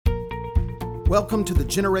Welcome to the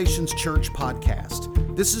Generations Church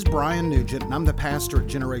podcast. This is Brian Neuegnt, and I'm the pastor at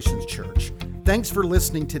Generations Church. Thanks for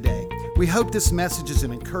listening today. We hope this message is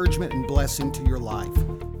an encouragement and blessing to your life.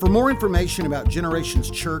 For more information about Generations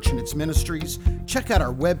Church and its ministries, check out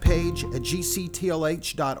our webpage at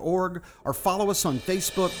gctlh.org or follow us on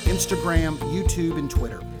Facebook, Instagram, YouTube, and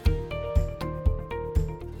Twitter.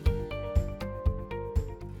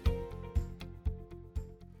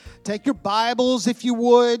 Take your Bibles, if you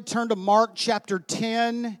would, turn to Mark chapter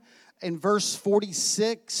 10 and verse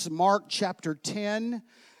 46. Mark chapter 10.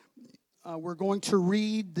 We're going to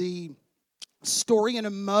read the story in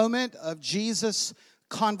a moment of Jesus'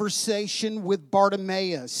 conversation with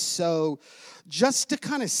Bartimaeus. So just to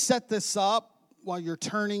kind of set this up while you're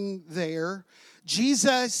turning there,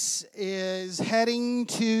 Jesus is heading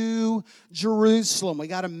to Jerusalem. We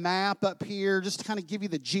got a map up here just to kind of give you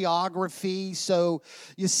the geography. So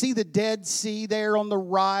you see the Dead Sea there on the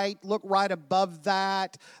right. Look right above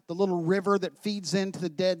that, the little river that feeds into the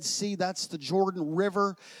Dead Sea. That's the Jordan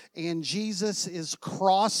River. And Jesus is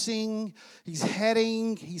crossing. He's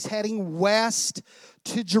heading west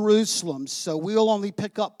to Jerusalem. So we'll only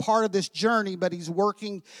pick up part of this journey, but he's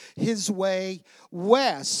working his way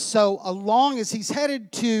west. So along as he's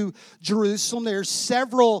headed to Jerusalem, there's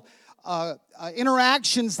several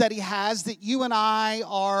interactions that he has that you and I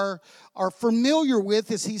are familiar with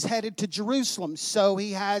as he's headed to Jerusalem. So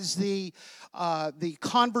he has the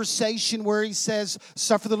conversation where he says,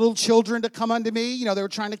 suffer the little children to come unto me. You know, they were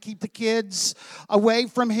trying to keep the kids away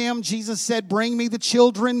from him. Jesus said, bring me the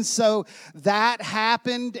children. So that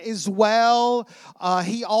happened as well.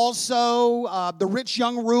 He also, the rich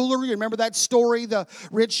young ruler, you remember that story? The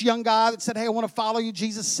rich young guy that said, hey, I want to follow you.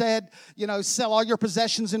 Jesus said, sell all your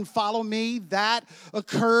possessions and follow me. That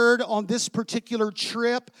occurred on this particular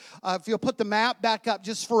trip. If you'll put the map back up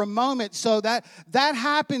just for a moment. So that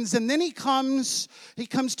happens, and then he comes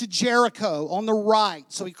to Jericho on the right.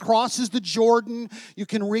 So he crosses the Jordan. You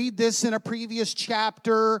can read this in a previous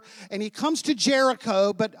chapter. And he comes to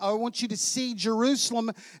Jericho, but I want you to see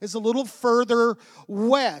Jerusalem is a little further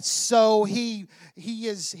west. So he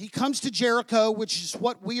comes to Jericho, which is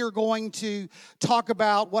what we are going to talk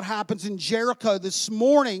about, what happens in Jericho this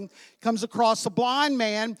morning. Comes across a blind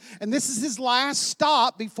man, and this is his last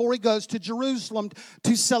stop before he goes to Jerusalem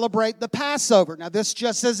to celebrate the Passover. Now, this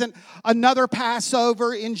just isn't another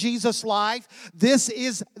Passover in Jesus' life. This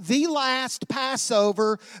is the last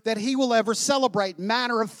Passover that he will ever celebrate.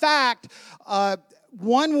 Matter of fact,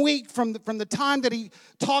 1 week from the time that he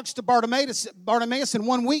talks to Bartimaeus, in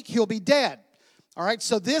 1 week he'll be dead. All right,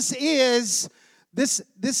 so this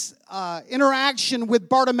interaction with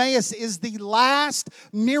Bartimaeus is the last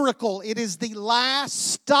miracle. It is the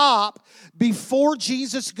last stop before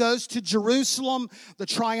Jesus goes to Jerusalem, the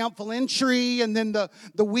triumphal entry, and then the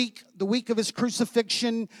week of his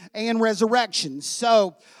crucifixion and resurrection.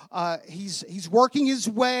 So he's working his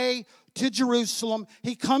way to Jerusalem.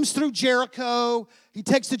 He comes through Jericho. He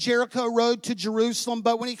takes the Jericho road to Jerusalem.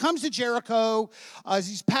 But when he comes to Jericho, as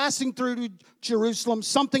he's passing through to Jerusalem,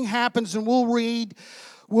 something happens, and we'll read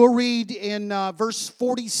in verse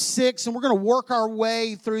 46, and we're going to work our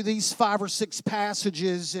way through these 5 or 6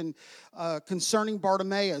 passages and concerning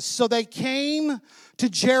Bartimaeus. So they came to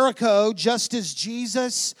Jericho just as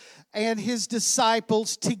Jesus and his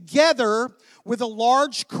disciples, together with a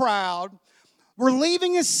large crowd, were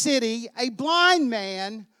leaving a city. A blind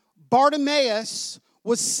man, Bartimaeus,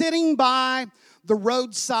 was sitting by the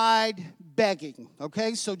roadside begging.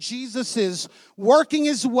 Okay, so Jesus is working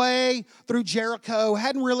his way through Jericho,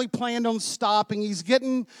 hadn't really planned on stopping. He's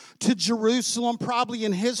getting to Jerusalem. Probably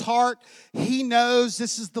in his heart, he knows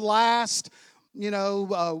this is the last,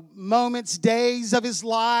 moments, days of his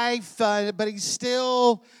life, but he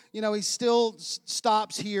still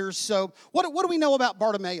stops here. So what do we know about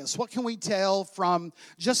Bartimaeus? What can we tell from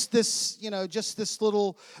just this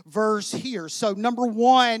little verse here? So number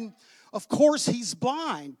one, of course, he's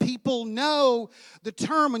blind. People know the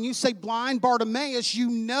term. When you say blind Bartimaeus, you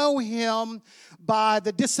know him by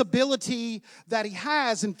the disability that he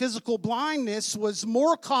has. And physical blindness was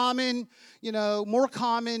more common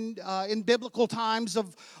in biblical times.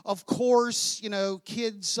 Of course,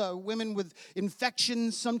 kids, women with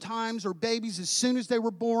infections sometimes, or babies as soon as they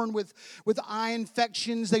were born with eye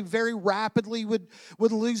infections, they very rapidly would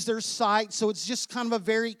lose their sight. So it's just kind of a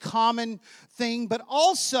very common thing. But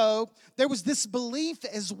also, there was this belief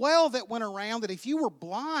as well that went around that if you were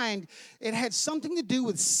blind, it had something to do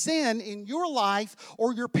with sin in your life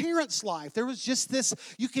or your parents' life. There was just this,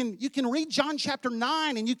 you can read John chapter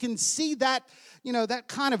 9 and you can see that, that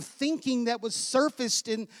kind of thinking that was surfaced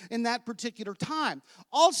in that particular time.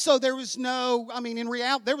 Also, there was in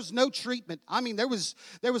reality, there was no treatment. There was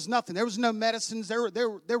nothing. There was no medicines.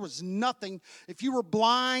 There was nothing. If you were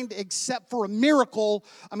blind except for a miracle,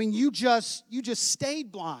 you just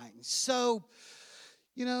stayed blind. So,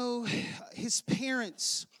 his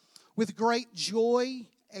parents, with great joy,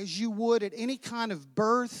 as you would at any kind of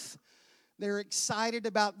birth, they're excited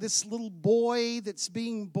about this little boy that's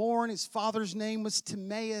being born. His father's name was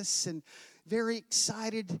Timaeus, and very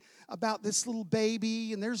excited about this little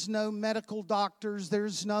baby. And there's no medical doctors.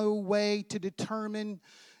 There's no way to determine,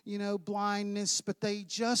 blindness. But they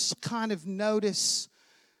just kind of notice,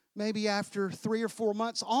 maybe after 3 or 4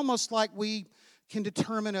 months, almost like we can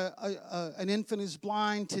determine an infant is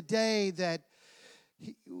blind today, that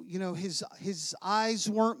his eyes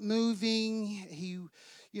weren't moving.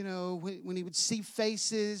 When he would see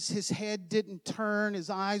faces, his head didn't turn, his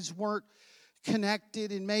eyes weren't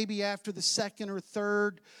connected. And maybe after the 2nd or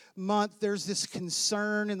 3rd month, there's this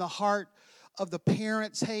concern in the heart of the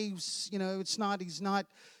parents. Hey, he's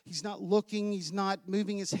not looking, he's not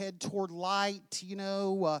moving his head toward light.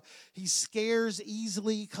 He scares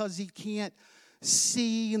easily because he can't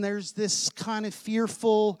see, and there's this kind of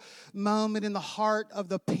fearful moment in the heart of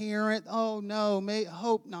the parent. Oh no,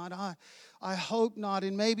 hope not. I hope not.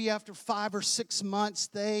 And maybe after 5 or 6 months,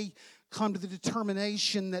 they come to the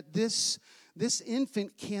determination that this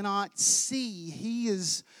infant cannot see. He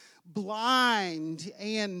is blind.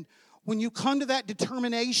 And when you come to that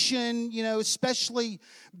determination, especially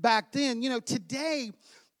back then, today,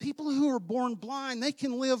 people who are born blind, they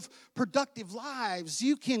can live productive lives.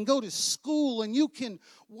 You can go to school and you can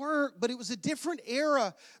work, but it was a different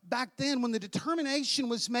era back then when the determination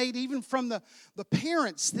was made even from the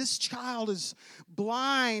parents. This child is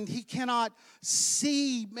blind. He cannot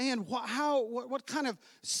see. Man, what kind of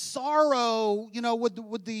sorrow,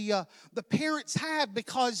 would the parents have?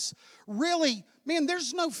 Because really, man,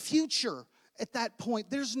 there's no future at that point.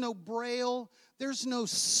 There's no Braille. There's no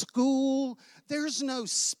school. There's no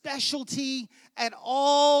specialty at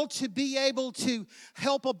all to be able to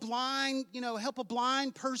help a blind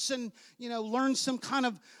person, learn some kind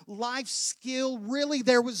of life skill. Really,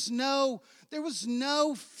 there was no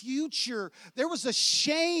future. There was a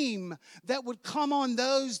shame that would come on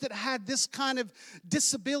those that had this kind of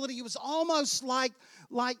disability. It was almost like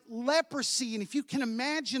leprosy. And if you can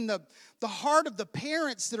imagine the heart of the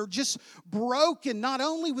parents that are just broken, not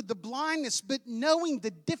only with the blindness, but knowing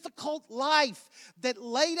the difficult life that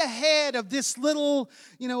laid ahead of this little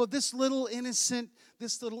innocent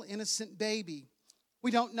baby.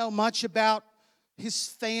 We don't know much about his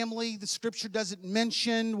family. The scripture doesn't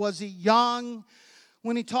mention, was he young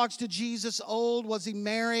when he talks to Jesus? Old? Was he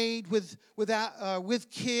married with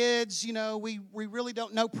kids? We really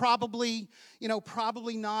don't know. Probably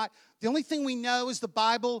not. The only thing we know is the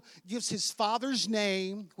Bible gives his father's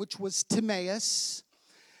name, which was Timaeus.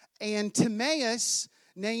 And Timaeus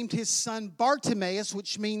named his son Bartimaeus,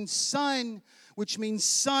 which means son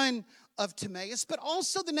of Timaeus. But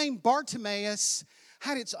also the name Bartimaeus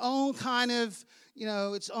had its own kind of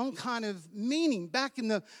meaning. Back in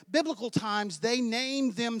the biblical times, they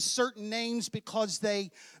named them certain names because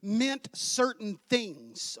they meant certain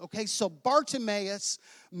things. Okay, so Bartimaeus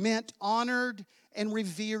meant honored and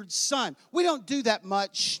revered son. We don't do that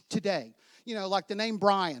much today. Like the name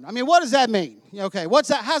Brian. What does that mean? Okay, what's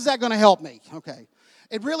that? How's that going to help me? Okay,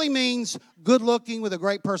 it really means good looking with a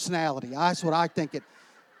great personality. That's what I think it.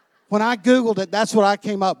 When I Googled it, that's what I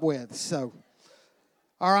came up with. So,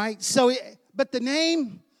 all right. So, but the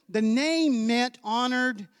name meant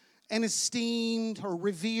honored and esteemed or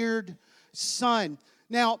revered son.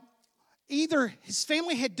 Now, either his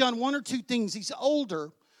family had done one or two things. He's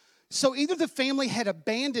older. So either the family had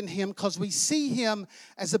abandoned him, because we see him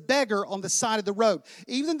as a beggar on the side of the road.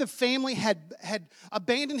 Even the family had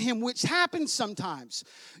abandoned him, which happens sometimes,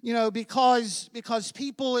 because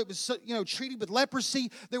people, it was, treated with leprosy.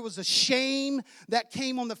 There was a shame that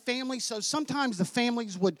came on the family. So sometimes the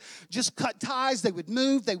families would just cut ties. They would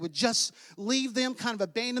move. They would just leave them, kind of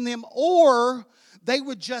abandon them. Or they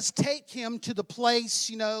would just take him to the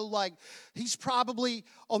place, like he's probably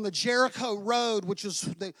on the Jericho road, which is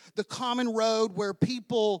the common road where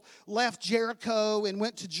people left Jericho and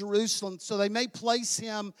went to Jerusalem. So they may place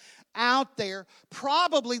him out there.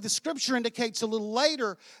 Probably the scripture indicates a little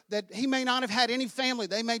later that he may not have had any family.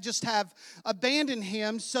 They may just have abandoned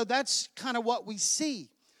him. So that's kind of what we see.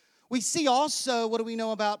 We see also, what do we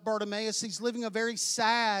know about Bartimaeus? He's living a very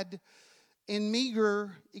sad and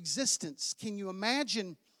meager existence. Can you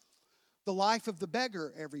imagine the life of the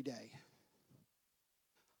beggar every day?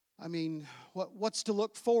 I mean, what's to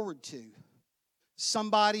look forward to?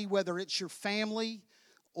 Somebody, whether it's your family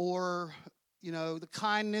or, the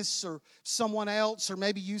kindness or someone else, or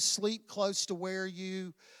maybe you sleep close to where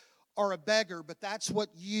you are a beggar, but that's what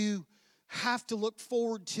you have to look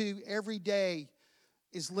forward to every day,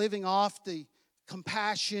 is living off the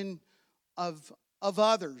compassion of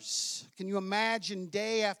others. Can you imagine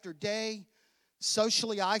day after day,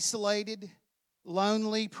 socially isolated,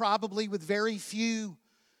 lonely, probably with very few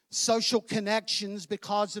social connections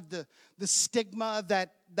because of the stigma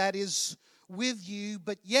that is with you,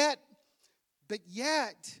 but yet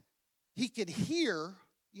he could hear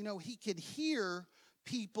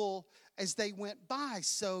people as they went by.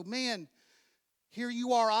 So man, here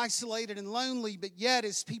you are isolated and lonely, but yet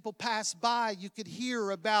as people pass by, you could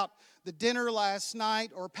hear about the dinner last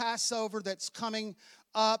night or Passover that's coming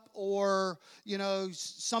up, or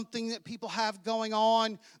something that people have going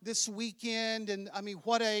on this weekend. And I mean,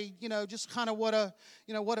 what a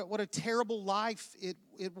terrible life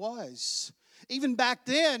it was. Even back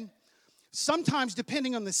then, sometimes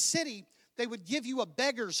depending on the city, they would give you a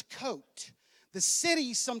beggar's coat. The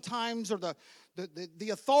city sometimes, or the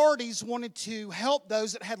authorities, wanted to help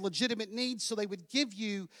those that had legitimate needs, so they would give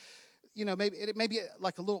you, maybe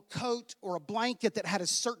like a little coat or a blanket that had a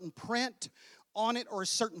certain print on it or a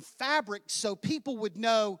certain fabric, so people would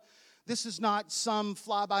know this is not some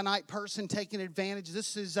fly-by-night person taking advantage.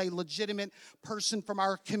 This is a legitimate person from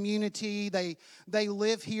our community. They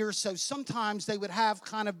live here. So sometimes they would have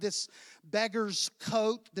kind of this beggar's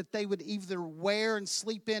coat that they would either wear and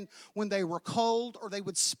sleep in when they were cold, or they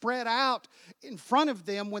would spread out in front of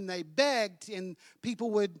them when they begged, and people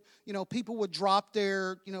would drop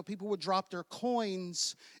their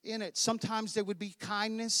coins in it. Sometimes there would be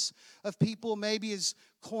kindness of people, maybe as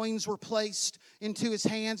coins were placed into his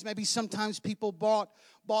hands. Maybe sometimes people bought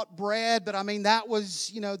bread, but I mean that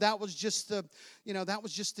was just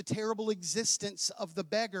the terrible existence of the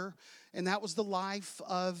beggar, and that was the life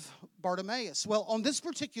of Bartimaeus. Well, on this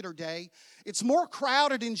particular day, it's more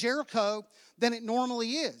crowded in Jericho than it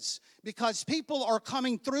normally is, because people are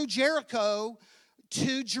coming through Jericho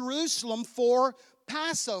to Jerusalem for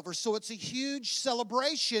Passover. So it's a huge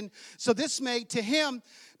celebration. So this may to him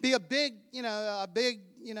be a big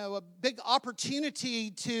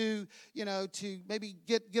opportunity to maybe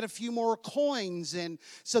get a few more coins. And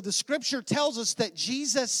so the scripture tells us that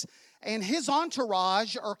Jesus and his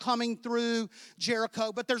entourage are coming through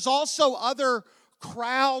Jericho, but there's also other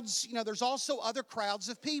crowds, there's also other crowds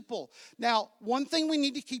of people. Now, one thing we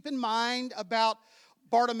need to keep in mind about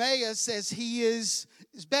Bartimaeus as he is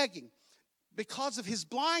begging, because of his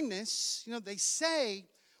blindness, they say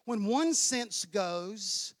when one sense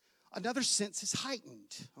goes, another sense is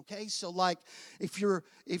heightened. Okay, so like if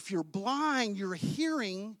you're blind, your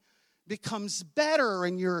hearing becomes better,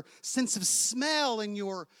 and your sense of smell and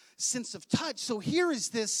your sense of touch. So here is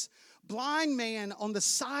this blind man on the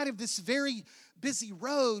side of this very busy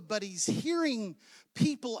road, but he's hearing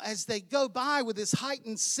people as they go by with this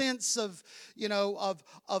heightened sense of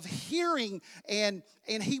hearing, and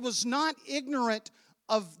he was not ignorant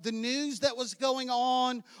of the news that was going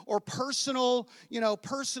on, or personal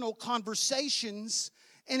conversations.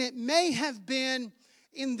 And it may have been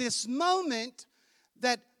in this moment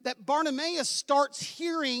that Bartimaeus starts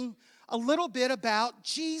hearing a little bit about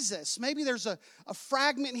Jesus. Maybe there's a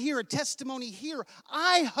fragment here, a testimony here.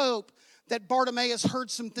 I hope that Bartimaeus heard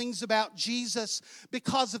some things about Jesus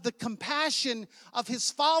because of the compassion of his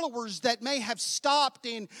followers that may have stopped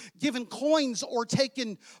and given coins or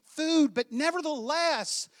taken food. But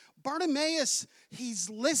nevertheless, Bartimaeus, he's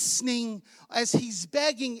listening as he's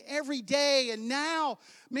begging every day. And now,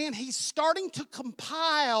 man, he's starting to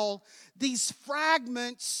compile these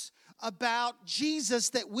fragments about Jesus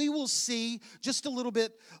that we will see just a little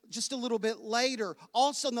bit later.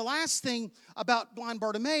 Also, and the last thing about blind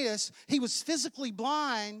Bartimaeus, he was physically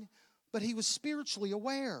blind, but he was spiritually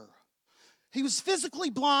aware. He was physically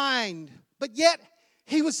blind, but yet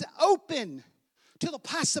he was open to the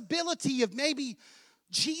possibility of maybe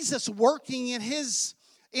Jesus working in his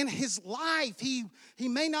life. He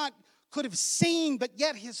may not could have seen, but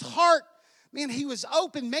yet his heart, man, he was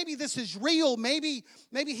open. Maybe this is real. Maybe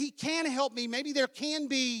he can help me. Maybe there can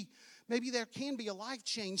be a life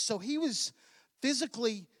change. So he was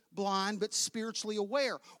physically blind but spiritually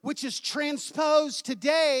aware, which is transposed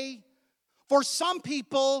today for some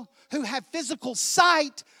people who have physical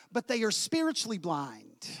sight, but they are spiritually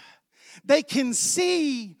blind. They can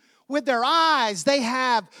see with their eyes. They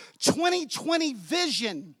have 20/20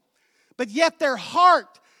 vision, but yet their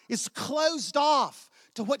heart is closed off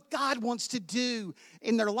to what God wants to do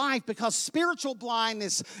in their life, because spiritual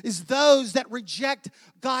blindness is those that reject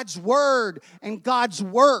God's word and God's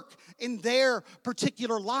work in their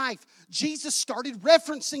particular life. Jesus started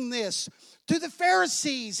referencing this to the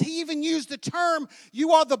Pharisees. He even used the term,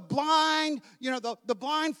 you are the blind, the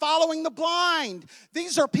blind following the blind.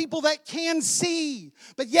 These are people that can see,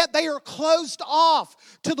 but yet they are closed off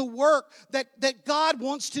to the work that God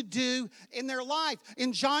wants to do in their life.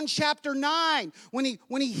 In John chapter 9, when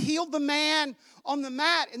he healed the man on the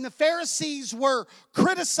mat and the Pharisees were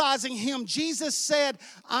criticizing him, Jesus said,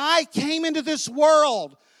 I came into this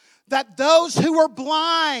world that those who are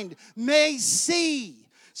blind may see.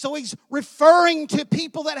 So he's referring to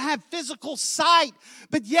people that have physical sight,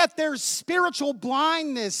 but yet there's spiritual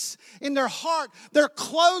blindness in their heart. They're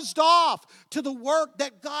closed off to the work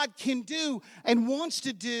that God can do and wants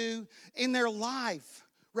to do in their life.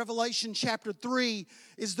 Revelation chapter 3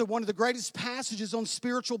 is one of the greatest passages on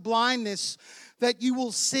spiritual blindness that you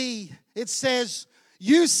will see. It says,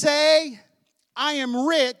 you say, I am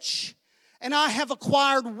rich and I have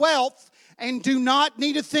acquired wealth and do not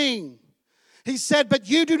need a thing. He said, but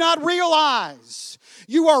you do not realize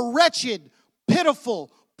you are wretched,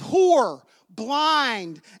 pitiful, poor,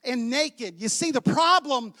 blind, and naked. You see, the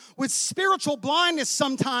problem with spiritual blindness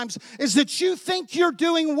sometimes is that you think you're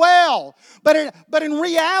doing well, but in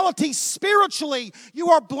reality, spiritually, you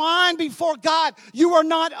are blind before God. You are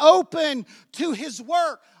not open to His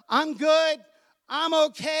work. I'm good. I'm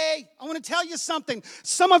okay. I want to tell you something.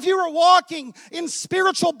 Some of you are walking in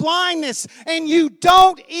spiritual blindness and you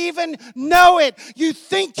don't even know it. You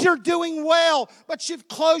think you're doing well, but you've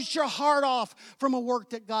closed your heart off from a work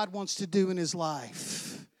that God wants to do in His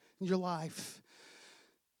life, in your life.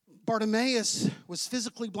 Bartimaeus was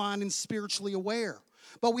physically blind and spiritually aware.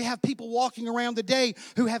 But we have people walking around today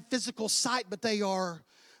who have physical sight, but they are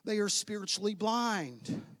spiritually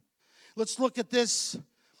blind. Let's look at this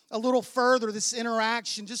a little further, this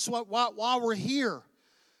interaction, just while we're here.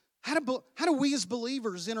 How do we as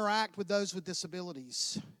believers interact with those with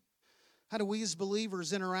disabilities? How do we as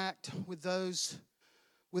believers interact with those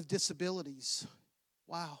with disabilities?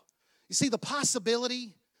 Wow. You see, the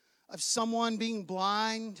possibility of someone being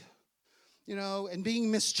blind, and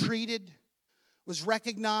being mistreated was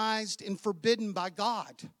recognized and forbidden by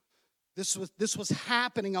God. This was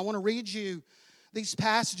happening. I want to read you these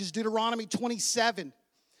passages. Deuteronomy 27.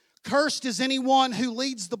 Cursed is anyone who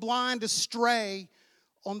leads the blind astray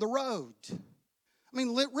on the road. I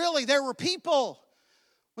mean, really, there were people,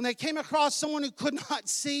 when they came across someone who could not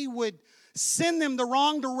see, would send them the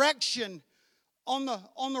wrong direction on the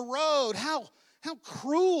road. How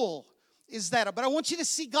cruel is that? But I want you to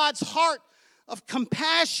see God's heart of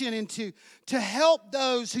compassion and to help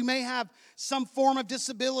those who may have some form of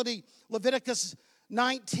disability. Leviticus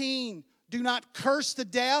 19, do not curse the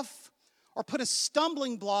deaf or put a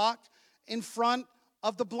stumbling block in front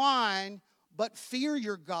of the blind, but fear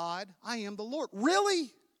your God. I am the Lord.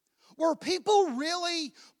 Really? Were people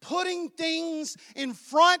really putting things in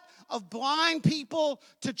front of blind people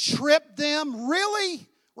to trip them? Really?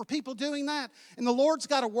 Were people doing that? And the Lord's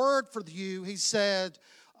got a word for you. He said,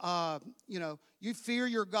 you fear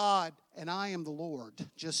your God, and I am the Lord.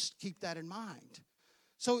 Just keep that in mind.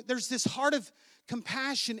 So there's this heart of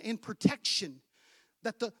compassion and protection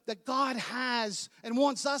that God has and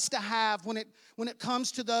wants us to have when it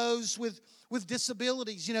comes to those with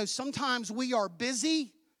disabilities. Sometimes we are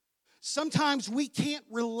busy. Sometimes we can't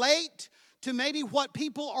relate to maybe what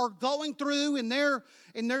people are going through in their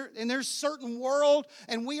certain world,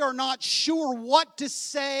 and we are not sure what to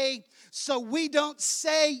say, so we don't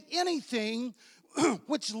say anything,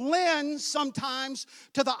 which lends sometimes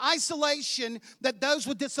to the isolation that those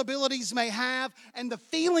with disabilities may have and the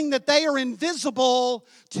feeling that they are invisible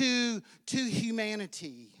to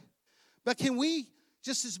humanity. But can we,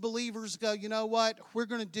 just as believers, go, you know what? We're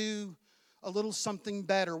going to do a little something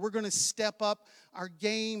better. We're going to step up our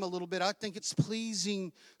game a little bit. I think it's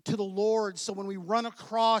pleasing to the Lord. So when we run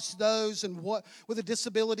across those with a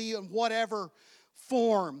disability in whatever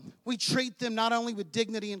form, we treat them not only with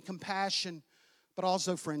dignity and compassion, but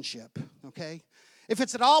also friendship, okay? If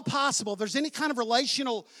it's at all possible, if there's any kind of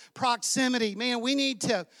relational proximity, man, we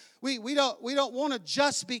don't want to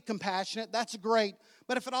just be compassionate. That's great.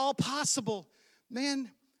 But if at all possible,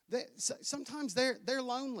 man, sometimes they're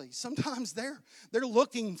lonely. Sometimes they're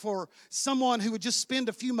looking for someone who would just spend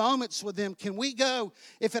a few moments with them. Can we go,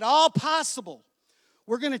 if at all possible,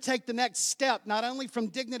 we're going to take the next step, not only from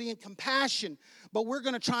dignity and compassion, but we're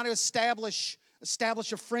going to try to establish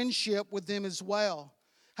a friendship with them as well.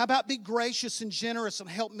 How about be gracious and generous and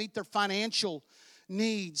help meet their financial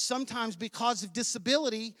needs? Sometimes because of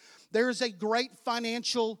disability, there is a great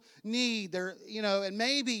financial need there, and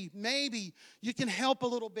maybe you can help a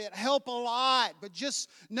little bit, help a lot, but just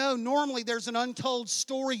know normally there's an untold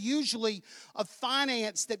story usually of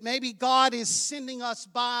finance that maybe God is sending us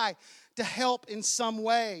by to help in some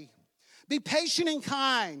way. Be patient and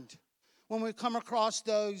kind when we come across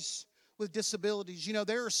those with disabilities.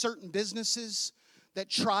 There are certain businesses that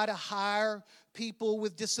try to hire people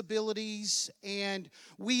with disabilities, and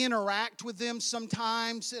we interact with them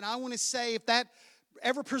sometimes. And I want to say, if that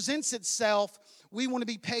ever presents itself, we want to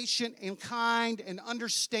be patient and kind and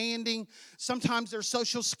understanding. Sometimes their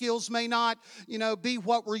social skills may not, be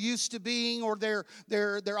what we're used to being, or their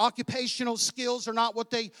occupational skills are not what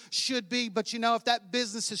they should be. But if that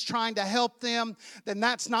business is trying to help them, then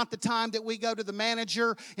that's not the time that we go to the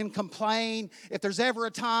manager and complain. If there's ever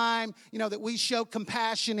a time, that we show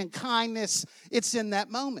compassion and kindness, it's in that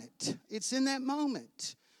moment. It's in that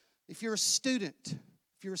moment. If you're a student,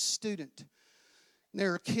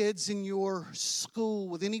 there are kids in your school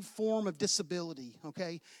with any form of disability,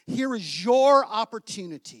 okay? Here is your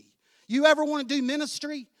opportunity. You ever want to do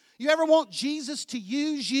ministry? You ever want Jesus to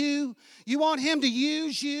use you? You want Him to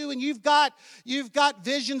use you, and you've got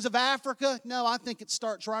visions of Africa? No, I think it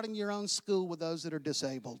starts right in your own school with those that are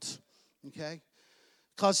disabled, okay?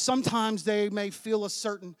 Because sometimes they may feel a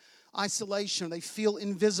certain isolation. They feel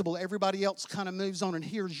invisible. Everybody else kind of moves on. And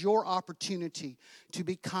here's your opportunity to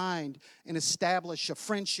be kind and establish a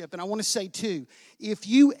friendship. And I want to say, too, if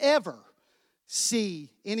you ever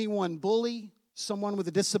see anyone bully someone with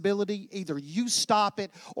a disability, either you stop it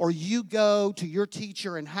or you go to your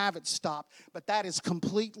teacher and have it stopped. But that is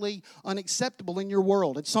completely unacceptable in your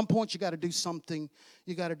world. At some point, you got to do something.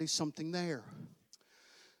 You got to do something there.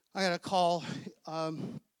 I got a call.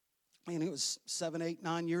 And it was 7, 8,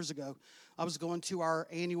 9 years ago. I was going to our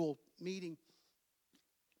annual meeting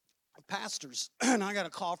of pastors, and I got a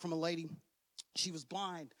call from a lady. She was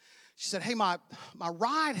blind. She said, "Hey, my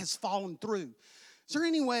ride has fallen through. Is there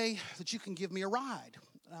any way that you can give me a ride?"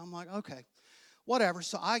 And I'm like, "Okay, whatever."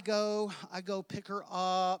 So I go pick her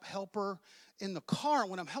up, help her in the car.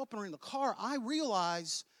 When I'm helping her in the car, I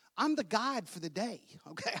realize I'm the guide for the day,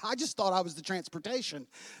 okay? I just thought I was the transportation.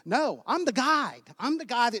 No, I'm the guide. I'm the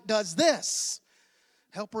guy that does this.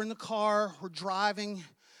 Help her in the car. We're driving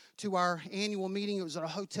to our annual meeting. It was at a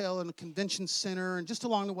hotel in a convention center, and just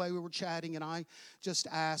along the way we were chatting, and I just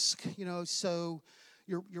asked, so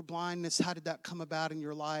your blindness, how did that come about in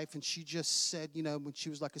your life? And she just said, when she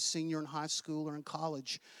was like a senior in high school or in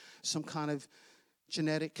college, some kind of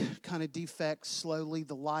genetic kind of defect. Slowly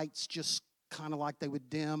the lights just kind of like they would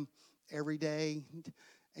dim every day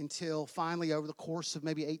until finally over the course of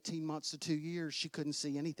maybe 18 months to 2 years, she couldn't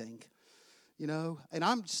see anything, And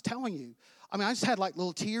I'm just telling you, I just had like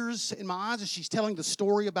little tears in my eyes as she's telling the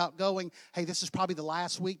story about going, hey, this is probably the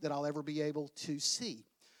last week that I'll ever be able to see.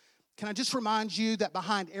 Can I just remind you that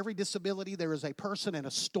behind every disability, there is a person and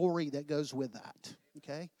a story that goes with that,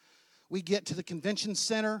 okay? We get to the convention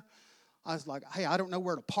center. I was like, hey, I don't know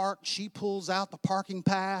where to park. She pulls out the parking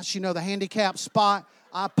pass, the handicap spot.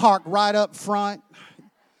 I park right up front.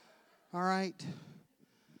 All right.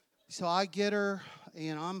 So I get her,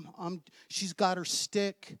 and she's got her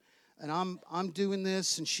stick, and I'm doing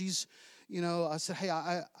this, and she's, I said, hey,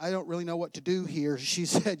 I don't really know what to do here. She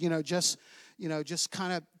said, just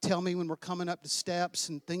kind of tell me when we're coming up the steps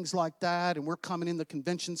and things like that, and we're coming in the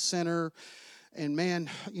convention center. And man,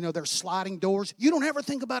 there's sliding doors. You don't ever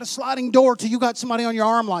think about a sliding door till you got somebody on your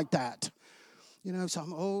arm like that. So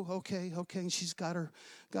I'm, okay. And she's got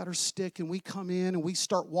her stick, and we come in and we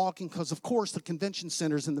start walking because, of course, the convention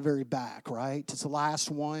center's in the very back, right? It's the last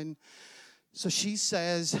one. So she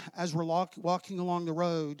says, as we're walking along the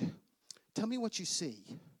road, tell me what you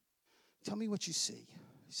see. Tell me what you see.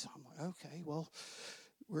 So I'm like, okay, well,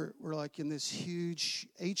 we're like in this huge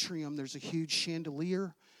atrium. There's a huge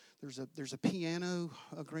chandelier. There's a piano,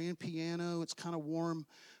 a grand piano. It's kind of warm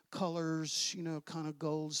colors, kind of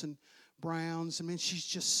golds and browns. She's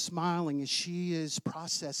just smiling as she is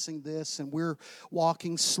processing this, and we're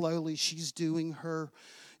walking slowly. She's doing her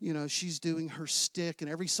stick,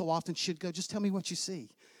 and every so often she'd go, just tell me what you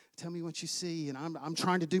see. Tell me what you see. And I'm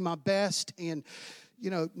trying to do my best and,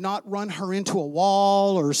 not run her into a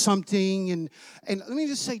wall or something. And let me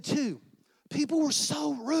just say, too, people were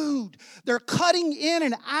so rude. They're cutting in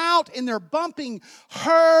and out, and they're bumping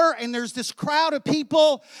her, and there's this crowd of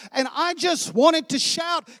people, and I just wanted to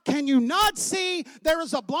shout, can you not see there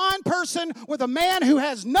is a blind person with a man who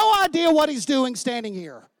has no idea what he's doing standing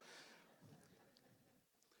here?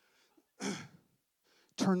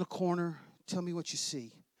 Turn the corner. Tell me what you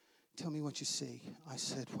see. tell me what you see. I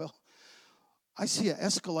said, well, I see an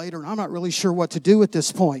escalator, and I'm not really sure what to do at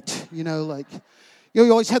this point. You know, like, you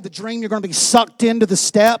always have the dream you're going to be sucked into the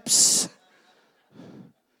steps.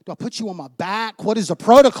 Do I put you on my back? What is the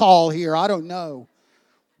protocol here? I don't know.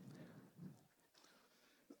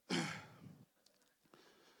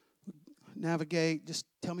 Navigate. Just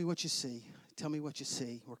tell me what you see. Tell me what you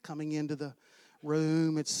see. We're coming into the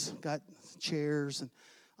room. It's got chairs, and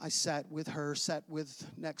I sat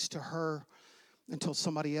next to her until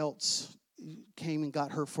somebody else came and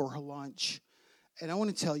got her for her lunch. And I want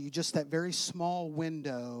to tell you, just that very small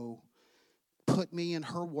window put me in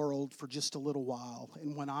her world for just a little while.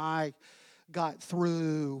 And when I got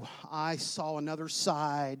through, I saw another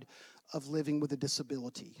side of living with a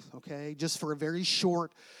disability, okay? Just for a very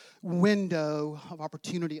short window of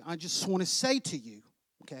opportunity, I just want to say to you,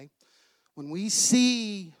 okay, when we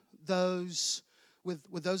see those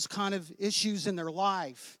with those kind of issues in their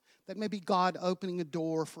life, that may be God opening a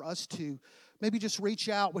door for us to maybe just reach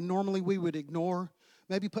out when normally we would ignore.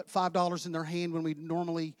 Maybe put $5 in their hand when we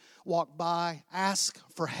normally walk by. Ask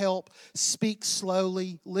for help. Speak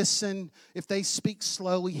slowly. Listen. If they speak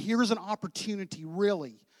slowly, here's an opportunity,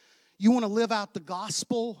 really. You want to live out the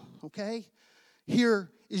gospel, okay?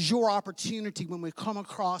 Here is your opportunity when we come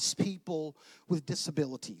across people with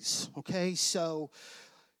disabilities, okay? So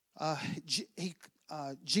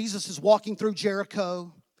Jesus is walking through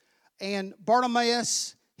Jericho, and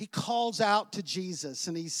Bartimaeus, he calls out to Jesus,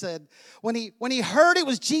 and he said, when he heard it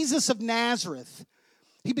was Jesus of Nazareth,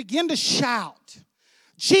 he began to shout,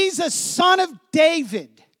 "Jesus, Son of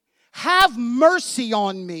David, have mercy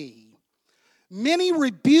on me." Many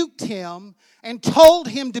rebuked him and told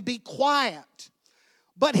him to be quiet,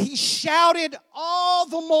 but he shouted all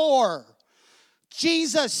the more,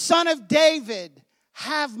 "Jesus, Son of David,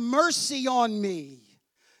 have mercy on me."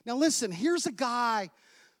 Now listen, here's a guy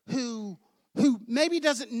who maybe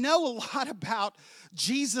doesn't know a lot about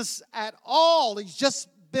Jesus at all. He's just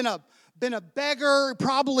been a beggar,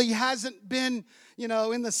 probably hasn't been,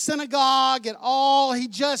 in the synagogue at all. He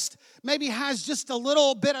just maybe has just a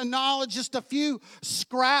little bit of knowledge, just a few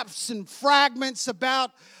scraps and fragments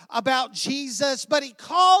about Jesus, but he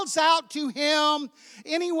calls out to him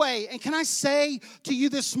anyway. And can I say to you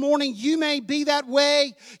this morning, you may be that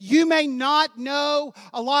way. You may not know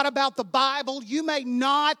a lot about the Bible. You may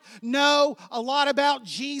not know a lot about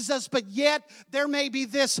Jesus, but yet there may be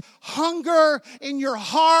this hunger in your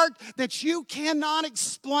heart that you cannot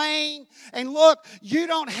explain. And look, you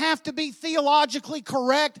don't have to be theologically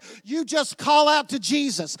correct. You just call out to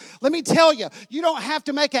Jesus. Let me tell you, you don't have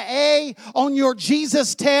to make an A on your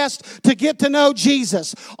Jesus test to get to know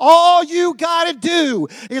Jesus. All you got to do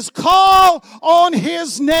is call on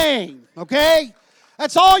his name, okay?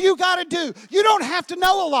 That's all you got to do. You don't have to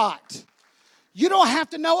know a lot. You don't have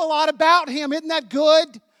to know a lot about him. Isn't that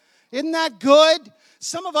good? Isn't that good?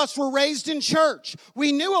 Some of us were raised in church.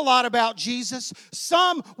 We knew a lot about Jesus.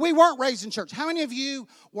 Some, we weren't raised in church. How many of you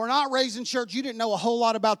were not raised in church? You didn't know a whole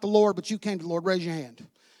lot about the Lord, but you came to the Lord. Raise your hand.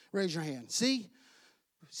 Raise your hand. See,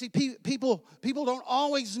 people don't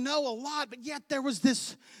always know a lot, but yet there was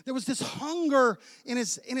this hunger in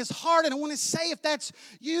his heart. And I want to say, if that's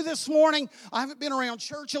you this morning, I haven't been around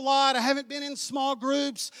church a lot. I haven't been in small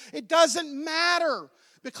groups. It doesn't matter.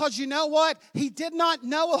 Because you know what? He did not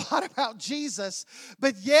know a lot about Jesus,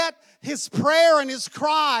 but yet his prayer and his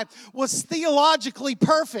cry was theologically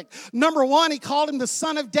perfect. Number one, he called him the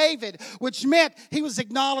Son of David, which meant he was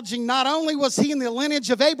acknowledging not only was he in the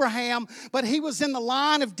lineage of Abraham, but he was in the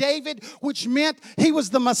line of David, which meant he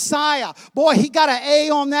was the Messiah. Boy, he got an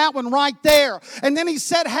A on that one right there. And then he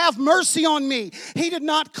said, "Have mercy on me." He did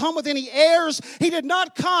not come with any airs. He did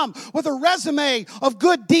not come with a resume of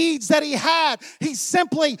good deeds that he had. He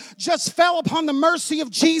simply just fell upon the mercy of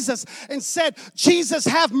Jesus and said, "Jesus,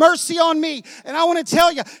 have mercy on me." And I want to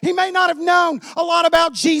tell you, he may not have known a lot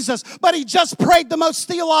about Jesus, but he just prayed the most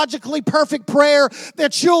theologically perfect prayer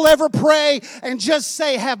that you'll ever pray, and just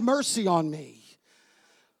say, "Have mercy on me."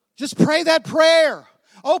 Just pray that prayer.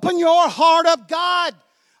 Open your heart up. God,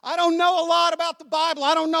 I don't know a lot about the Bible.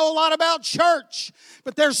 I don't know a lot about church.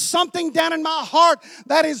 But there's something down in my heart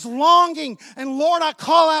that is longing. And Lord, I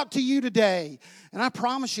call out to you today. And I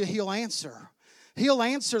promise you, he'll answer. He'll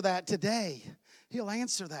answer that today. He'll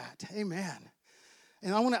answer that. Amen.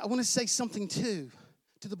 And I want to say something too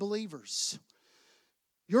to the believers.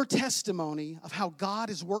 Your testimony of how God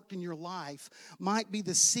has worked in your life might be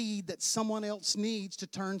the seed that someone else needs to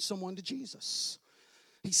turn someone to Jesus.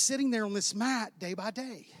 He's sitting there on this mat day by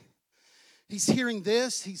day. He's hearing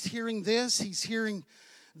this, he's hearing this, he's hearing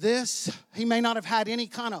this. He may not have had any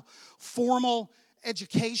kind of formal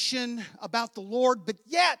education about the Lord, but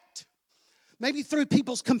yet maybe through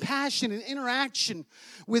people's compassion and interaction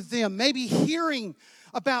with them, maybe hearing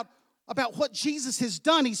about what Jesus has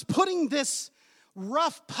done. He's putting this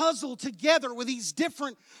rough puzzle together with these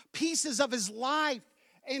different pieces of his life.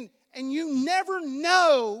 And you never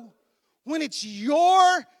know when it's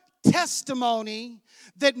your testimony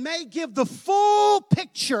that may give the full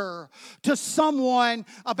picture to someone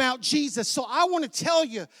about Jesus. So I want to tell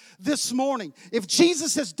you this morning, if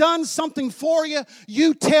Jesus has done something for you,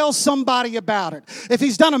 you tell somebody about it. If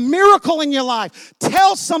he's done a miracle in your life,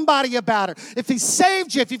 tell somebody about it. If he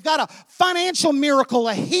saved you, if you've got a financial miracle,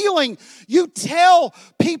 a healing, you tell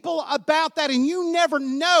people about that. And you never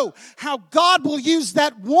know how God will use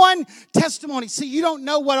that one testimony. See, you don't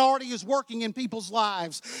know what already is working in people's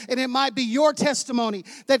lives. And it might be your testimony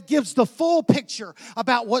that gives the full picture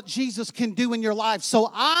about what Jesus can do in your life.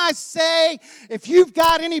 So I say, if you've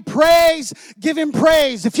got any praise, give him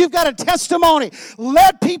praise. If you've got a testimony,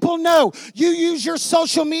 let people know. You use your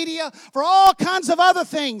social media for all kinds of other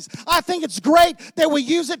things. I think it's great that we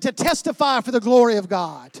use it to testify for the glory of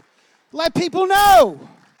God. Let people know.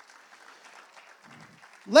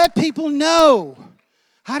 Let people know.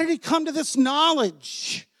 How did he come to this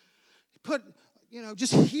knowledge?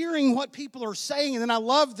 Just hearing what people are saying. And then I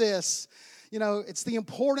love this. It's the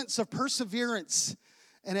importance of perseverance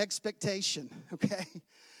and expectation, okay?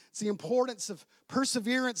 It's the importance of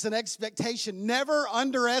perseverance and expectation. Never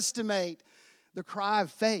underestimate the cry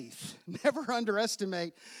of faith. Never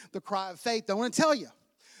underestimate the cry of faith. I want to tell you,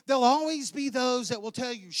 there'll always be those that will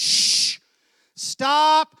tell you, shh,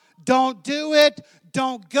 stop, don't do it,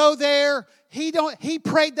 don't go there. He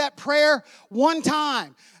prayed that prayer one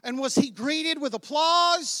time. And was he greeted with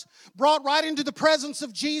applause? Brought right into the presence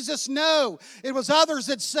of Jesus? No. It was others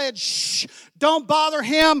that said, shh, don't bother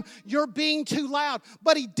him. You're being too loud.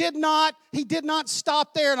 But he did not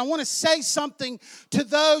stop there. And I want to say something to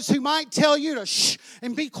those who might tell you to shh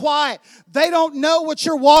and be quiet. They don't know what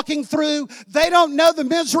you're walking through. They don't know the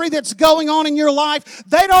misery that's going on in your life.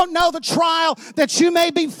 They don't know the trial that you may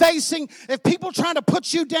be facing. If people trying to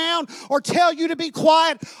put you down or tell you to be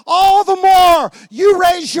quiet, all the more you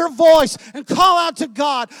raise your voice and call out to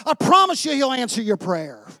God. I promise you he'll answer your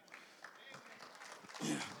prayer.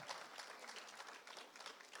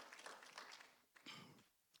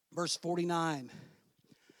 Verse 49.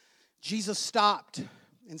 Jesus stopped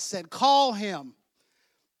and said, call him.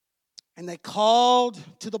 And they called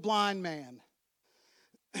to the blind man.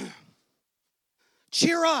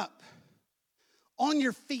 Cheer up, on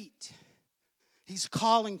your feet. He's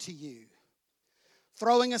calling to you.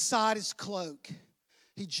 Throwing aside his cloak,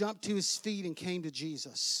 he jumped to his feet and came to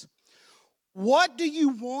Jesus. What do you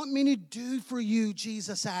want me to do for you?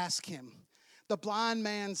 Jesus asked him. The blind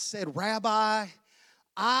man said, Rabbi,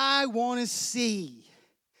 I want to see.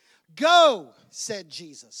 Go, said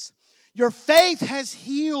Jesus. Your faith has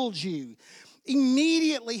healed you.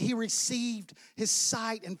 Immediately he received his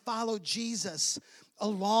sight and followed Jesus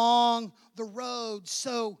along the road.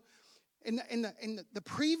 So in the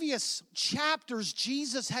previous chapters,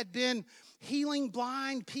 Jesus had been healing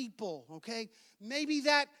blind people, okay? Maybe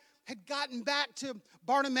that had gotten back to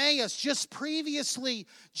Bartimaeus. Just previously,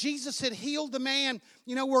 Jesus had healed the man,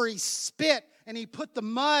 where he spit and he put the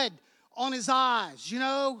mud on his eyes,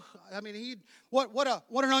 what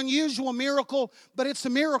an unusual miracle, but it's a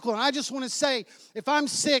miracle. And I just want to say, if I'm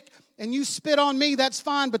sick and you spit on me, that's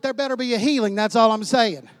fine, but there better be a healing. That's all I'm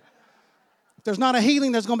saying. If there's not a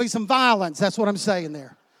healing, there's going to be some violence. That's what I'm saying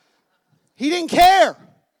there. He didn't care.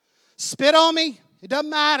 Spit on me, it doesn't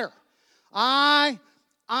matter. I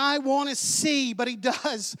want to see, but he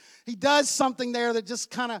does something there that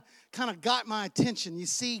just kind of got my attention. You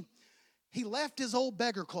see, he left his old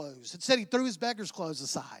beggar clothes. It said he threw his beggar's clothes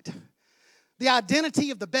aside. The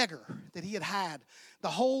identity of the beggar that he had the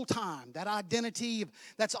whole time, that identity,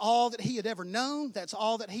 that's all that he had ever known. That's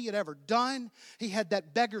all that he had ever done. He had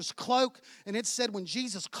that beggar's cloak, and it said when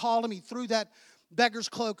Jesus called him, he threw that beggar's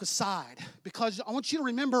cloak aside. Because I want you to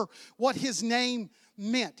remember what his name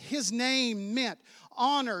meant. His name meant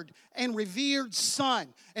honored and revered son.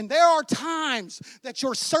 And there are times that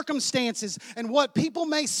your circumstances and what people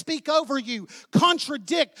may speak over you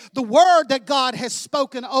contradict the word that God has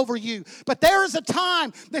spoken over you. But there is a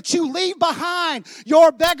time that you leave behind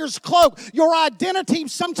your beggar's cloak. Your identity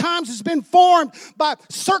sometimes has been formed by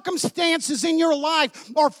circumstances in your life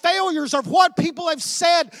or failures of what people have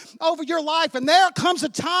said over your life. And there comes a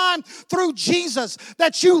time through Jesus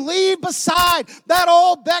that you leave beside that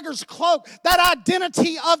old beggar's cloak, that identity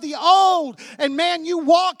of the old, and man, you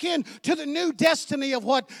walk into the new destiny of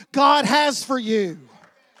what God has for you.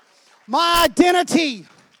 My identity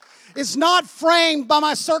is not framed by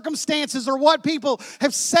my circumstances or what people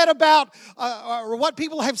have said about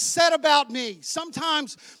me.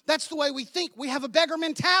 Sometimes that's the way we think. We have a beggar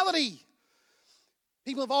mentality.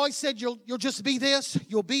 People have always said you'll just be this,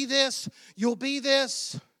 you'll be this, you'll be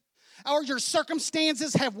this. Or your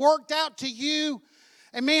circumstances have worked out to you.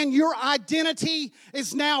 And man, your identity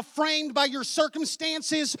is now framed by your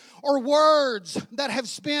circumstances or words that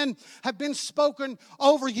have been spoken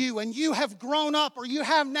over you. And you have grown up, or you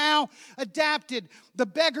have now adapted the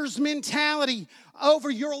beggar's mentality over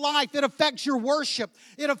your life. It affects your worship.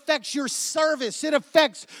 It affects your service. It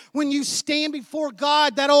affects when you stand before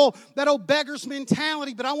God, that old beggar's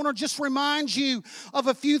mentality. But I want to just remind you of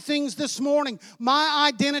a few things this morning. My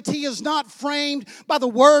identity is not framed by the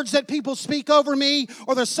words that people speak over me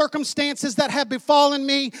or the circumstances that have befallen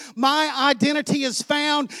me. My identity is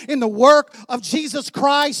found in the work of Jesus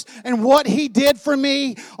Christ and what He did for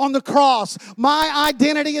me on the cross. My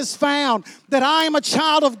identity is found that I am a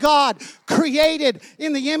child of God, created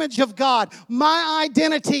in the image of God. My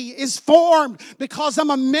identity is formed because I'm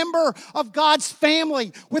a member of God's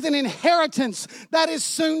family with an inheritance that is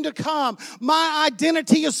soon to come. My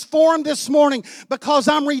identity is formed this morning because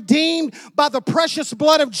I'm redeemed by the precious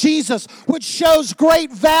blood of Jesus, which shows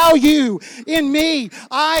great value in me.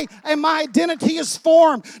 And my identity is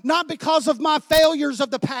formed not because of my failures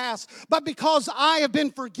of the past, but because I have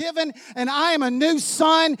been forgiven and I am a new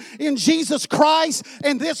son in Jesus Christ.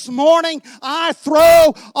 And this morning, I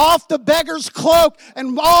throw off the beggar's cloak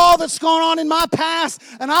and all that's gone on in my past,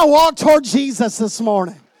 and I walk toward Jesus this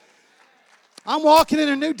morning. I'm walking in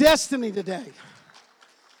a new destiny today.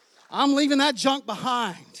 I'm leaving that junk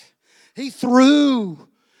behind. He threw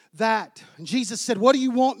that. And Jesus said, "What do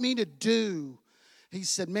you want me to do?" He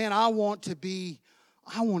said, "Man, I want to be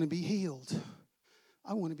healed.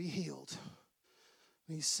 I want to be healed."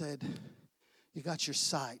 And he said, "You got your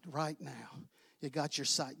sight right now. You got your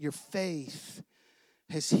sight. Your faith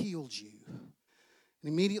has healed you."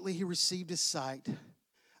 And immediately he received his sight.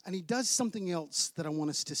 And he does something else that I want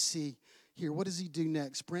us to see here. What does he do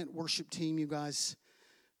next? Brent, worship team, you guys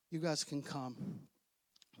can come.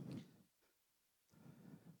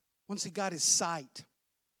 Once he got his sight,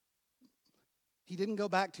 he didn't go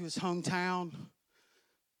back to his hometown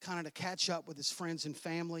kind of to catch up with his friends and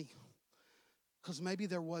family, because maybe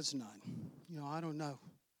there was none. I don't know.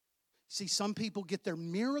 See, some people get their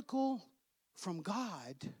miracle from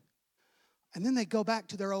God, and then they go back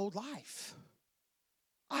to their old life.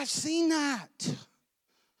 I've seen that.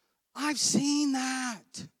 I've seen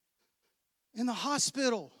that in the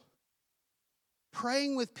hospital,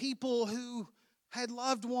 praying with people who had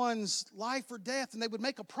loved ones, life or death, and they would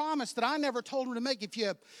make a promise that I never told them to make.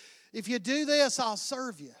 If you do this, I'll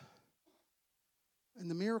serve you. And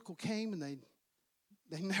the miracle came, and they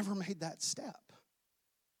never made that step.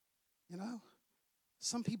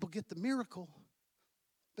 Some people get the miracle,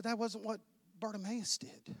 but that wasn't what Bartimaeus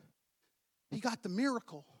did. He got the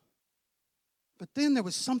miracle, but then there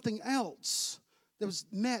was something else that was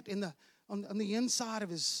met on the inside of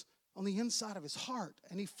his heart,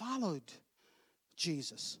 and he followed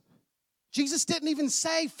Jesus. Jesus didn't even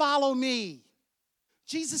say, "Follow me."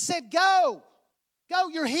 Jesus said, "Go. Go,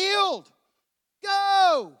 you're healed.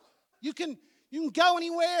 Go. You can go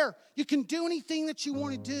anywhere. You can do anything that you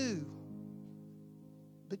want to do."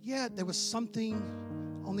 But yet there was something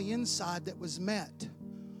on the inside that was met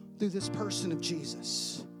through this person of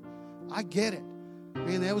Jesus. I get it.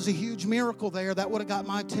 Man, there was a huge miracle there. That would have got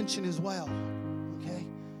my attention as well. Okay?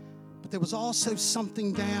 But there was also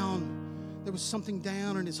something down. There was something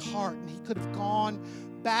down in his heart, and he could have gone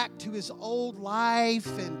back to his old life,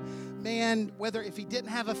 and man, whether if he didn't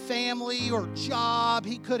have a family or job,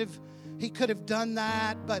 he could have done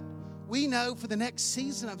that. But we know for the next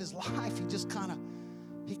season of his life,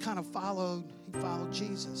 he kind of followed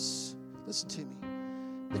Jesus. Listen to me.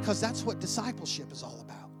 Because that's what discipleship is all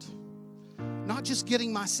about. Not just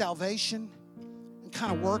getting my salvation and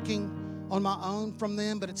kind of working on my own from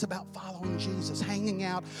them, but it's about following Jesus, hanging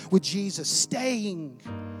out with Jesus, staying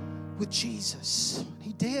with Jesus.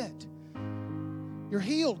 He did. You're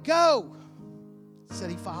healed. Go. He said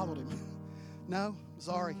he followed him. No,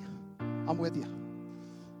 sorry. I'm with you.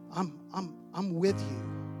 I'm with you.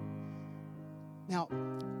 Now,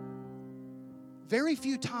 very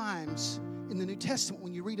few times in the New Testament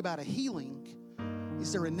when you read about a healing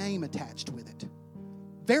is there a name attached with it.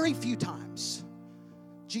 Very few times.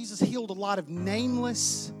 Jesus healed a lot of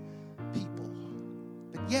nameless people.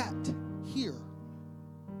 But yet, here,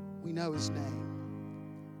 we know his name.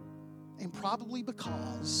 And probably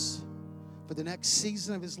because for the next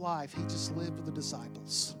season of his life, he just lived with the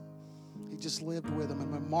disciples. He just lived with them.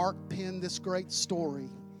 And when Mark penned this great story,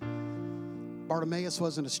 Bartimaeus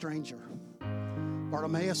wasn't a stranger.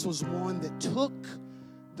 Bartimaeus was one that took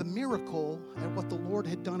the miracle and what the Lord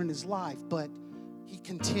had done in his life, but he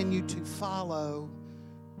continued to follow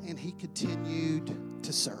and he continued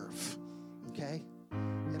to serve. Okay?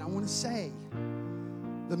 And I want to say,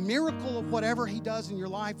 the miracle of whatever he does in your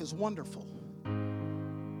life is wonderful.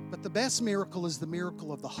 But the best miracle is the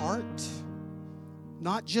miracle of the heart.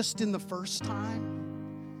 Not just in the first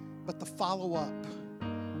time, but the follow-up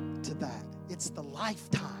to that. It's the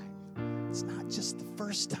lifetime. It's not just the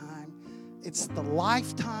first time. It's the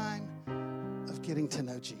lifetime of getting to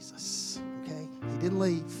know Jesus. Okay? He didn't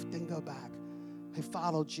leave, didn't go back. He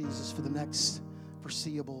followed Jesus for the next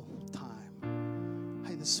foreseeable time.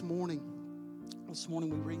 Hey, this morning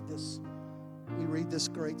we read this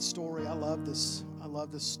great story. I love this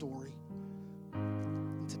story.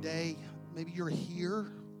 And today, maybe you're here.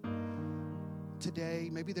 Today,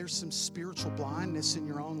 maybe there's some spiritual blindness in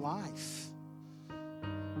your own life.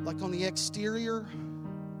 Like on the exterior,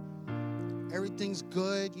 everything's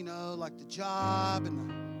good, like the job and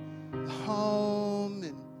the home,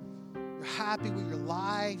 and you're happy with your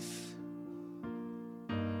life.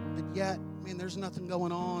 But yet, man, there's nothing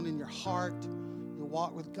going on in your heart, your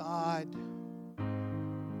walk with God.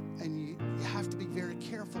 And you have to be very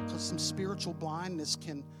careful because some spiritual blindness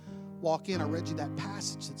can walk in. I read you that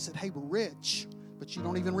passage that said, hey, we're rich, but you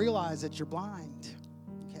don't even realize that you're blind.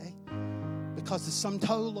 Okay? Because the sum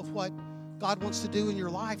total of what God wants to do in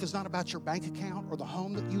your life is not about your bank account or the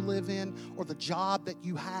home that you live in or the job that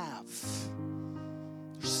you have.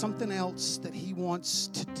 There's something else that He wants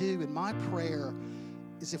to do. And my prayer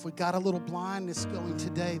is if we got a little blindness going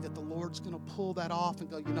today, that the Lord's going to pull that off and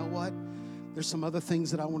go, you know what? There's some other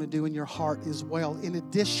things that I want to do in your heart as well, in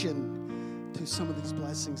addition to some of these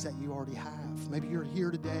blessings that you already have. Maybe you're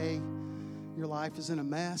here today, your life is in a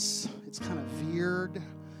mess. It's kind of veered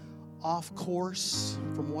off course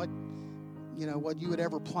from what you had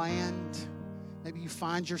ever planned. Maybe you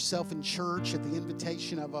find yourself in church at the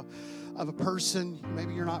invitation of a person.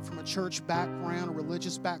 Maybe you're not from a church background, a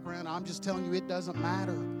religious background. I'm just telling you, it doesn't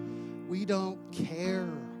matter. We don't care.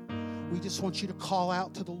 We just want you to call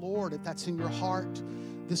out to the Lord if that's in your heart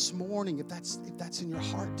this morning. If that's in your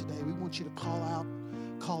heart today, we want you to call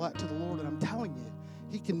out to the Lord. And I'm telling you,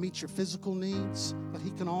 He can meet your physical needs, but He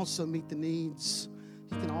can also meet the needs.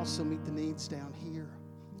 He can also meet the needs down here.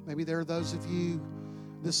 Maybe there are those of you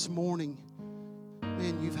this morning,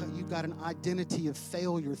 man, you've got an identity of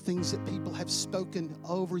failure, things that people have spoken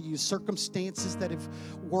over you, circumstances that have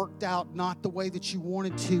worked out not the way that you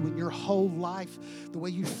wanted to, and your whole life, the way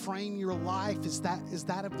you frame your life is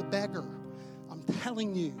that of the beggar. I'm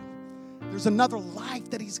telling you, there's another life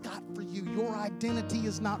that He's got for you. Your identity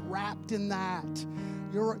is not wrapped in that.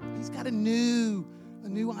 He's got a new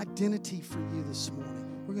identity for you this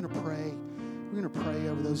morning. We're going to pray. We're going to pray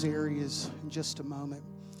over those areas in just a moment.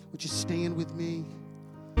 Would you stand with me?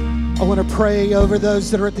 I want to pray over those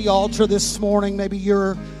that are at the altar this morning. Maybe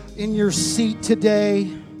you're in your seat today.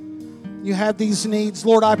 You have these needs.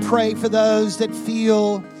 Lord, I pray for those that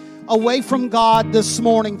feel away from God this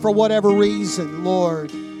morning for whatever reason,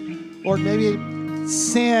 Lord. Lord, maybe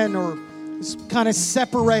sin or is kind of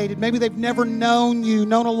separated. Maybe they've never known you,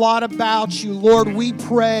 known a lot about you. Lord, we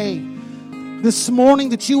pray this morning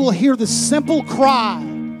that you will hear the simple cry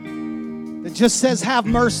that just says, have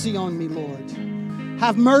mercy on me, Lord.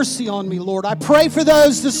 Have mercy on me, Lord. I pray for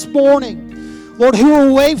those this morning, Lord, who are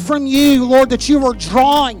away from you, Lord, that you are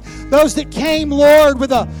drawing. Those that came, Lord,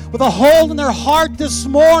 with a hole in their heart this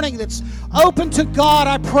morning that's open to God.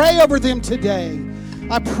 I pray over them today.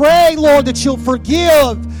 I pray, Lord, that you'll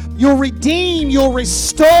forgive, you'll redeem, you'll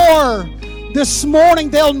restore. This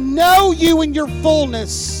morning they'll know you in your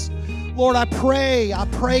fullness. Lord, I pray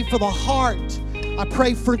for the heart. I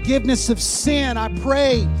pray forgiveness of sin. I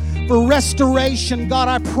pray for restoration. God,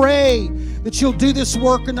 I pray that you'll do this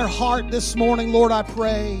work in their heart this morning. Lord, I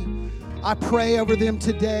pray over them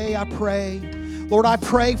today. I pray. Lord, I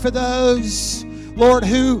pray for those, Lord,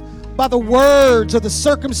 who by the words or the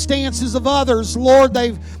circumstances of others, Lord,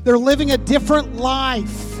 they're living a different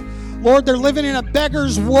life. Lord, they're living in a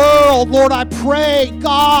beggar's world. Lord, I pray,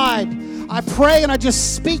 God, I pray and I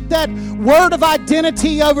just speak that word of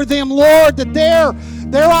identity over them, Lord, that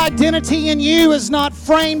their identity in you is not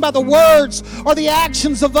framed by the words or the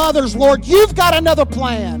actions of others, Lord. You've got another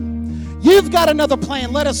plan. You've got another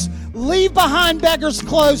plan. Let us leave behind beggars'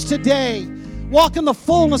 clothes today. Walk in the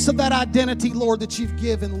fullness of that identity, Lord, that you've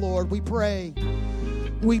given, Lord. We pray.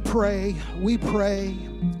 We pray. We pray.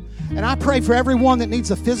 And I pray for everyone that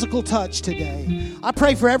needs a physical touch today. I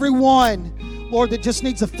pray for everyone, Lord, that just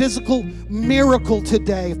needs a physical miracle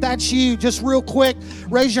today. If that's you, just real quick,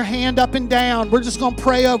 raise your hand up and down. We're just going to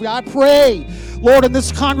pray over you. I pray, Lord, in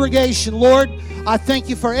this congregation, Lord, I thank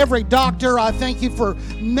you for every doctor. I thank you for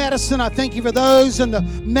medicine. I thank you for those in the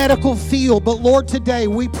medical field. But Lord, today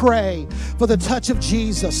we pray for the touch of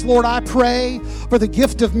Jesus. Lord, I pray for the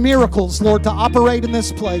gift of miracles, Lord, to operate in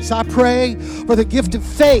this place. I pray for the gift of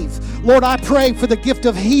faith. Lord, I pray for the gift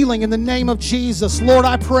of healing in the name of Jesus. Lord,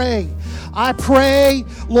 I pray,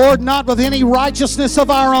 Lord, not with any righteousness of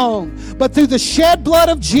our own, but through the shed blood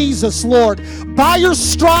of Jesus, Lord. By your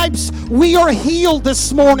stripes, we are healed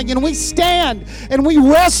this morning, and we stand and we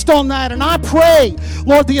rest on that. And I pray,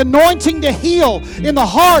 Lord, the anointing to heal in the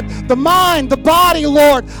heart, the mind, the body,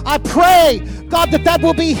 Lord. I pray, God, that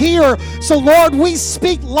will be here. So, Lord, we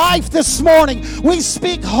speak life this morning. We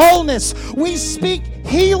speak wholeness. We speak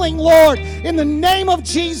healing, Lord. In the name of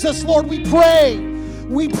Jesus, Lord, we pray.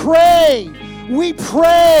 We pray. We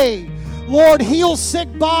pray. Lord, heal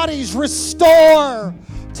sick bodies. Restore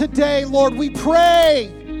today, Lord. We pray.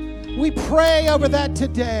 We pray over that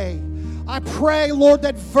today. I pray, Lord,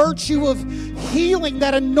 that virtue of healing,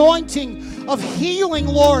 that anointing of healing,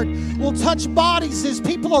 Lord, will touch bodies as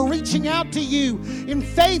people are reaching out to you in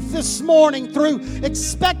faith this morning through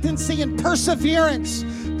expectancy and perseverance.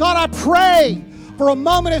 God, I pray for a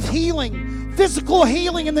moment of healing, physical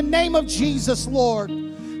healing in the name of Jesus, Lord.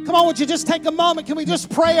 Come on, would you just take a moment? Can we just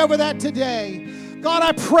pray over that today? God,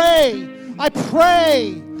 I pray,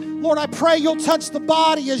 Lord, I pray you'll touch the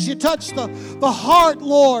body as you touch the heart,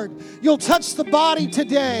 Lord. You'll touch the body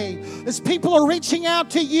today as people are reaching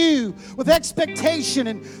out to you with expectation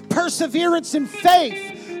and perseverance and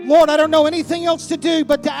faith. Lord, I don't know anything else to do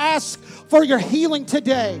but to ask for your healing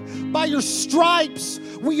today. By your stripes,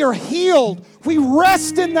 we are healed. We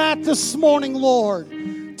rest in that this morning,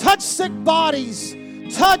 Lord. Touch sick bodies.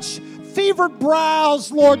 Touch fevered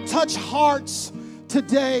brows, Lord. Touch hearts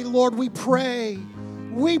today, Lord. We pray.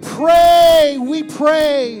 We pray. We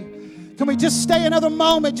pray. Can we just stay another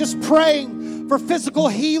moment just praying for physical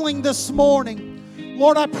healing this morning?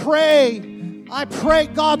 Lord, I pray,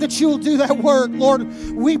 God, that you will do that work. Lord,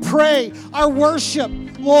 we pray. Our worship,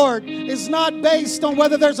 Lord, is not based on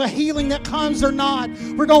whether there's a healing that comes or not.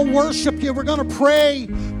 We're going to worship you. We're going to pray.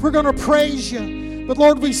 We're going to praise you. But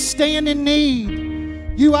Lord, we stand in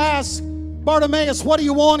need. You asked Bartimaeus, what do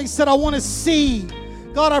you want? He said, I want to see.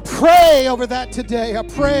 God, I pray over that today. I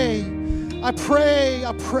pray.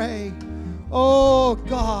 Oh,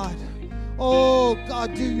 God,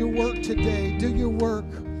 do your work today. Do your work.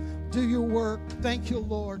 Thank you,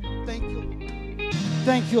 Lord. Thank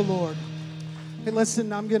you, Lord. Hey,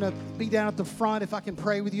 listen, I'm going to be down at the front. If I can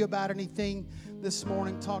pray with you about anything this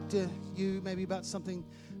morning, talk to you maybe about something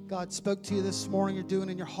God spoke to you this morning you're doing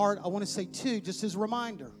in your heart. I want to say, too, just as a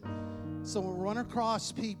reminder, so when we run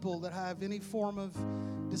across people that have any form of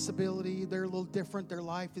disability, they're a little different, their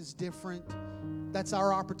life is different, that's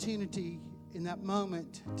our opportunity in that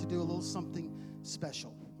moment to do a little something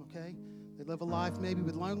special, okay? They live a life maybe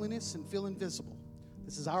with loneliness and feel invisible.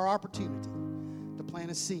 This is our opportunity to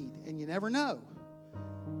plant a seed. And you never know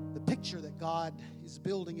the picture that God is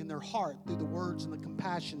building in their heart through the words and the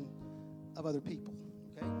compassion of other people,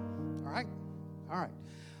 okay? All right.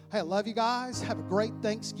 Hey, I love you guys. Have a great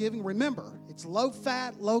Thanksgiving. Remember, it's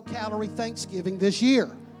low-fat, low-calorie Thanksgiving this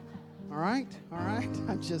year. All right?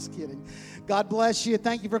 I'm just kidding. God bless you.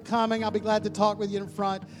 Thank you for coming. I'll be glad to talk with you in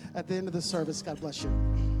front at the end of the service. God bless you.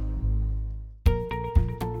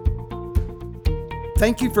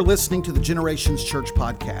 Thank you for listening to the Generations Church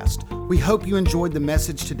podcast. We hope you enjoyed the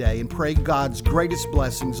message today and pray God's greatest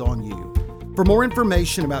blessings on you. For more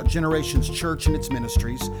information about Generations Church and its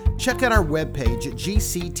ministries, check out our webpage at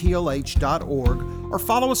gctlh.org or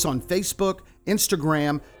follow us on Facebook,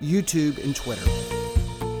 Instagram, YouTube, and Twitter.